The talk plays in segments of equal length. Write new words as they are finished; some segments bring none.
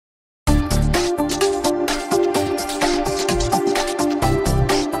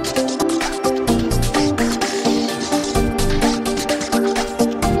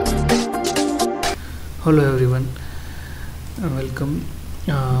Hello everyone, welcome.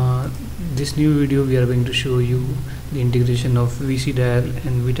 This new video we are going to show you the integration of ViciDial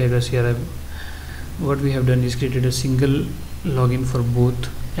and vTiger CRM. What we have done is created a single login for both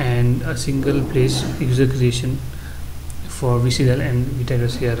and a single place user creation for ViciDial and vTiger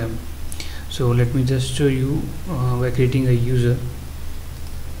CRM. So let me just show you by creating a user.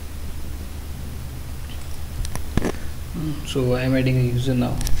 So I am adding a user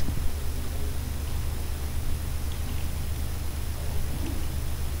now.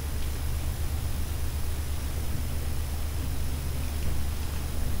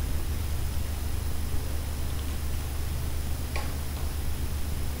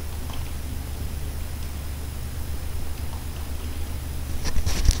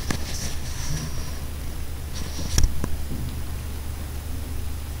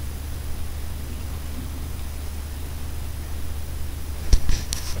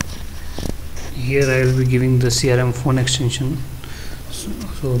 Here I will be giving the CRM phone extension,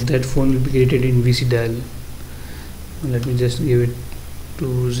 so that phone will be created in ViciDial. Let me just give it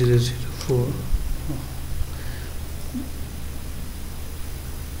 2004.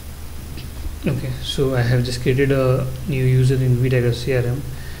 Okay, so I have just created a new user in vTiger CRM,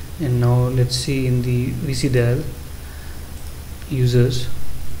 and now let's see in the ViciDial users.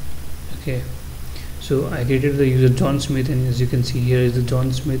 Okay, so I created the user John Smith, and as you can see here is the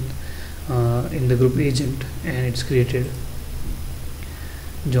John Smith in the group agent, and it's created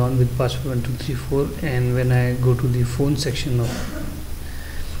John with password 1234. And when I go to the phone section of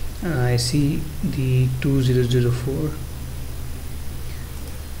I see the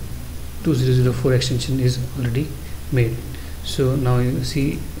 2004 extension is already made. So now you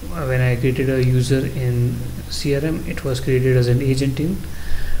see when I created a user in CRM, it was created as an agent in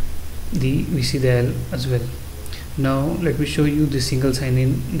the ViciDial as well. Now let me show you the single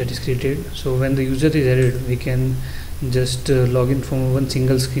sign-in that is created. So when the user is added, we can just log in from one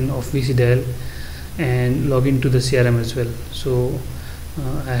single screen of ViciDial and log into the CRM as well. So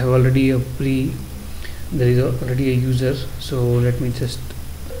I have already there is already a user, so let me just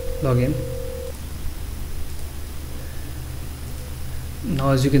log in.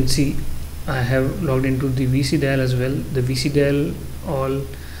 Now as you can see, I have logged into the ViciDial as well. The ViciDial all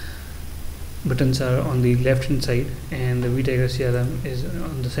buttons are on the left hand side, and the vTiger CRM is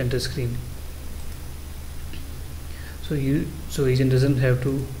on the center screen. So agent doesn't have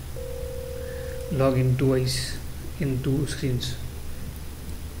to log in twice in two screens.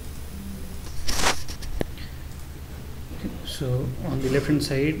 So on the left hand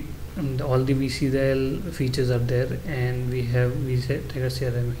side, all the ViciDial features are there, and we have vTiger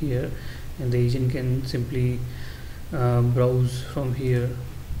CRM here, and the agent can simply browse from here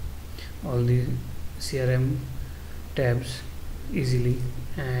all the CRM tabs easily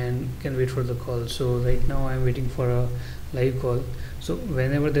and can wait for the call. So right now I am waiting for a live call. So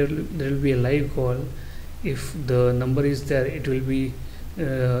whenever there will be a live call, if the number is there, it will be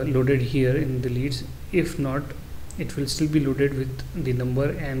loaded here in the leads. If not, it will still be loaded with the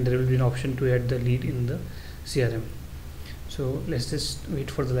number, and there will be an option to add the lead in the CRM. So let's just wait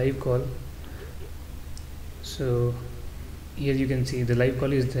for the live call. So here you can see the live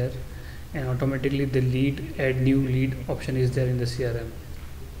call is there, and automatically the add new lead option is there in the CRM,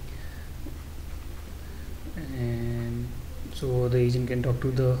 and so the agent can talk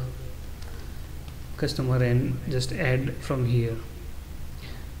to the customer and just add from here.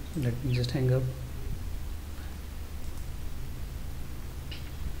 Let me just hang up.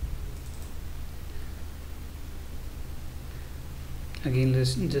 Again,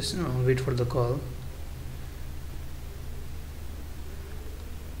 let's just wait for the call.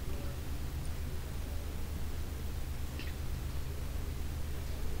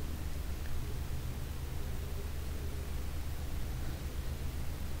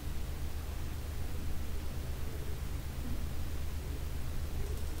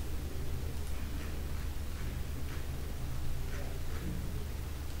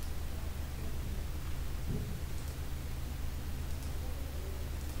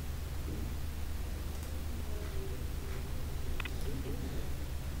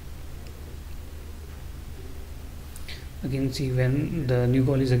 Again, see when the new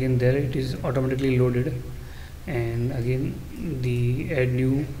call is again there, it is automatically loaded, and again the add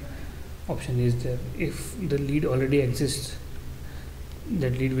new option is there. If the lead already exists,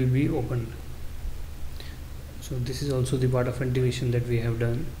 that lead will be opened. So this is also the part of integration that we have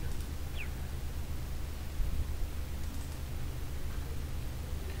done.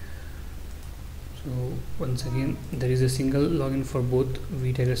 So once again, there is a single login for both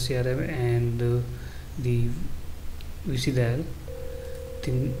vTiger CRM and the ViciDial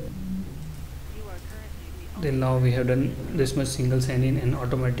thing. Then now we have done this much single sign-in and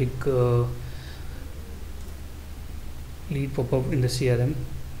automatic lead pop-up in the CRM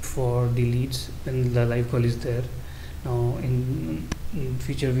for the leads when the live call is there. Now in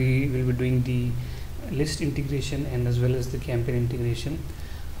future we will be doing the list integration and as well as the campaign integration.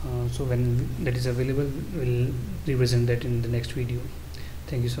 So when that is available, we'll represent that in the next video.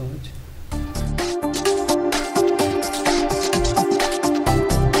 Thank you so much.